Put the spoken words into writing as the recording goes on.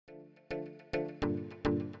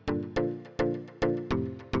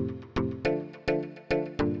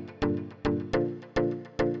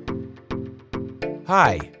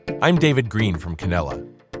Hi, I'm David Green from Canella.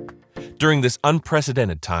 During this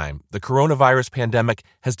unprecedented time, the coronavirus pandemic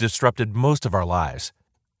has disrupted most of our lives.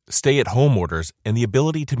 Stay-at-home orders and the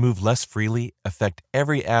ability to move less freely affect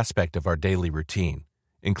every aspect of our daily routine,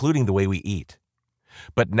 including the way we eat.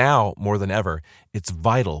 But now, more than ever, it's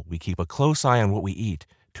vital we keep a close eye on what we eat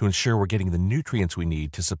to ensure we're getting the nutrients we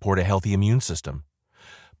need to support a healthy immune system.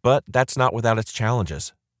 But that's not without its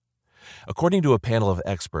challenges. According to a panel of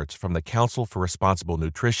experts from the Council for Responsible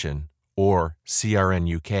Nutrition, or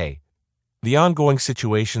CRN UK, the ongoing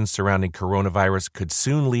situation surrounding coronavirus could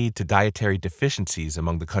soon lead to dietary deficiencies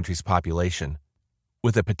among the country's population,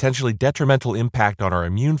 with a potentially detrimental impact on our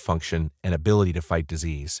immune function and ability to fight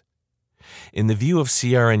disease. In the view of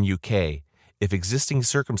CRN UK, if existing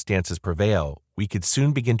circumstances prevail, we could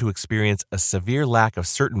soon begin to experience a severe lack of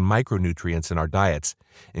certain micronutrients in our diets,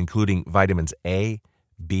 including vitamins A,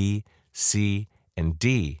 B, C, and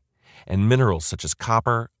D, and minerals such as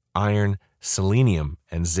copper, iron, selenium,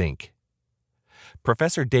 and zinc.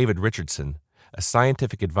 Professor David Richardson, a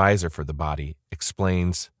scientific advisor for the body,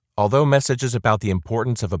 explains, although messages about the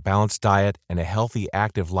importance of a balanced diet and a healthy,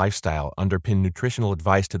 active lifestyle underpin nutritional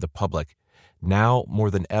advice to the public, now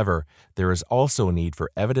more than ever, there is also a need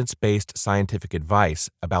for evidence-based scientific advice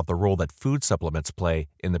about the role that food supplements play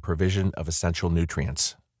in the provision of essential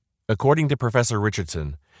nutrients. According to Professor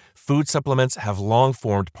Richardson, food supplements have long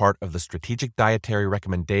formed part of the strategic dietary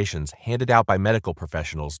recommendations handed out by medical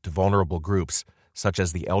professionals to vulnerable groups, such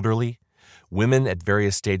as the elderly, women at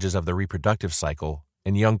various stages of the reproductive cycle,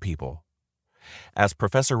 and young people. As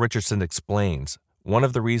Professor Richardson explains, one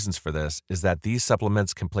of the reasons for this is that these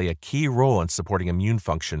supplements can play a key role in supporting immune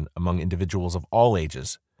function among individuals of all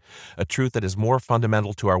ages, a truth that is more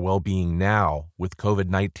fundamental to our well-being now with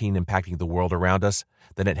COVID-19 impacting the world around us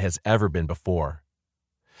than it has ever been before.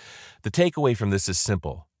 The takeaway from this is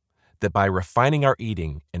simple, that by refining our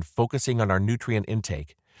eating and focusing on our nutrient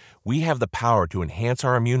intake, we have the power to enhance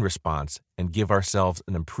our immune response and give ourselves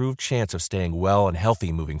an improved chance of staying well and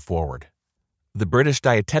healthy moving forward. The British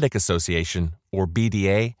Dietetic Association, or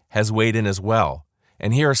BDA, has weighed in as well,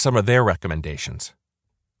 and here are some of their recommendations.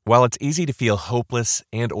 While it's easy to feel hopeless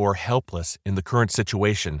and/or helpless in the current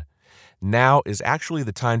situation, now is actually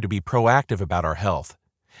the time to be proactive about our health.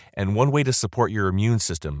 And one way to support your immune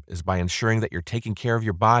system is by ensuring that you're taking care of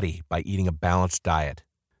your body by eating a balanced diet.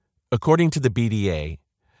 According to the BDA,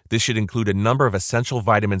 this should include a number of essential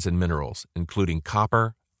vitamins and minerals, including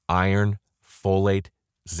copper, iron, folate,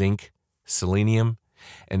 zinc, selenium,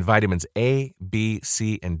 and vitamins A, B,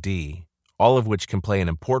 C, and D, all of which can play an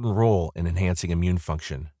important role in enhancing immune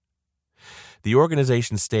function. The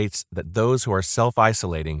organization states that those who are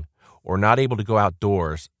self-isolating or not able to go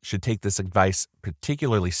outdoors should take this advice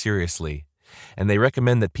particularly seriously, and they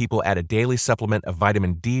recommend that people add a daily supplement of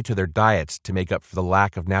vitamin D to their diets to make up for the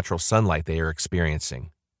lack of natural sunlight they are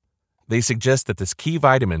experiencing. They suggest that this key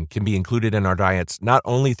vitamin can be included in our diets not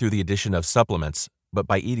only through the addition of supplements, but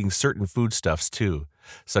by eating certain foodstuffs too,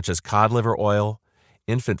 such as cod liver oil,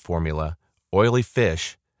 infant formula, oily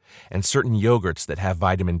fish, and certain yogurts that have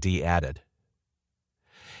vitamin D added.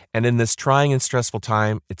 And in this trying and stressful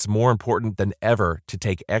time, it's more important than ever to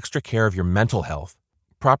take extra care of your mental health.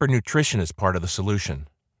 Proper nutrition is part of the solution.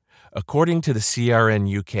 According to the CRN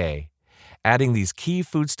UK, adding these key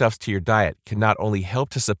foodstuffs to your diet can not only help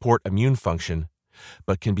to support immune function,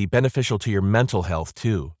 but can be beneficial to your mental health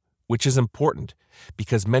too, which is important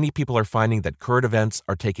because many people are finding that current events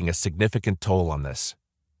are taking a significant toll on this.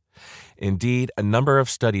 Indeed, a number of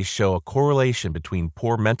studies show a correlation between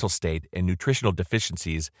poor mental state and nutritional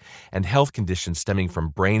deficiencies and health conditions stemming from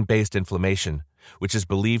brain-based inflammation, which is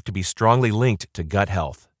believed to be strongly linked to gut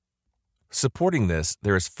health. Supporting this,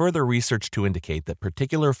 there is further research to indicate that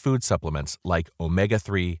particular food supplements like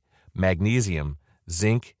omega-3, magnesium,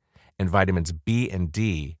 zinc, and vitamins B and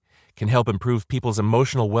D can help improve people's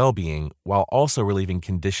emotional well-being while also relieving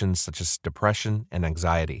conditions such as depression and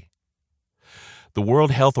anxiety. The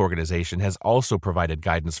World Health Organization has also provided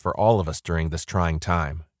guidance for all of us during this trying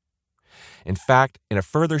time. In fact, in a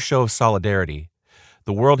further show of solidarity,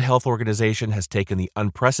 the World Health Organization has taken the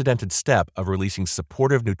unprecedented step of releasing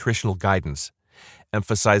supportive nutritional guidance,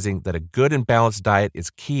 emphasizing that a good and balanced diet is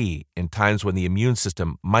key in times when the immune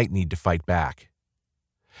system might need to fight back.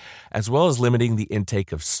 As well as limiting the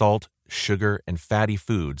intake of salt, sugar, and fatty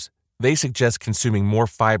foods, they suggest consuming more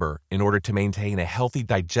fiber in order to maintain a healthy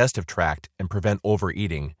digestive tract and prevent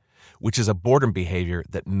overeating, which is a boredom behavior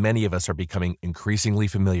that many of us are becoming increasingly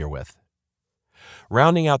familiar with.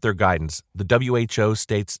 Rounding out their guidance, the WHO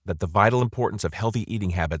states that the vital importance of healthy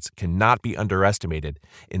eating habits cannot be underestimated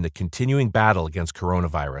in the continuing battle against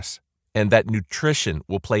coronavirus. and that nutrition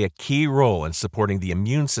will play a key role in supporting the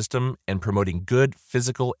immune system and promoting good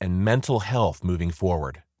physical and mental health moving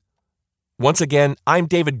forward. Once again, I'm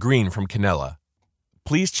David Green from Canella.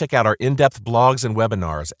 Please check out our in-depth blogs and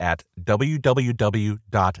webinars at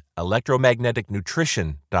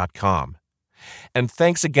www.electromagneticnutrition.com. And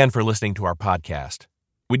thanks again for listening to our podcast.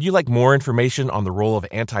 Would you like more information on the role of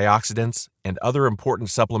antioxidants and other important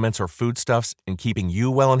supplements or foodstuffs in keeping you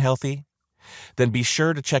well and healthy? Then be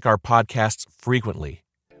sure to check our podcasts frequently.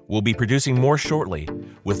 We'll be producing more shortly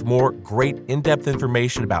with more great in-depth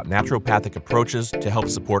information about naturopathic approaches to help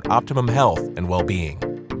support optimum health and well-being.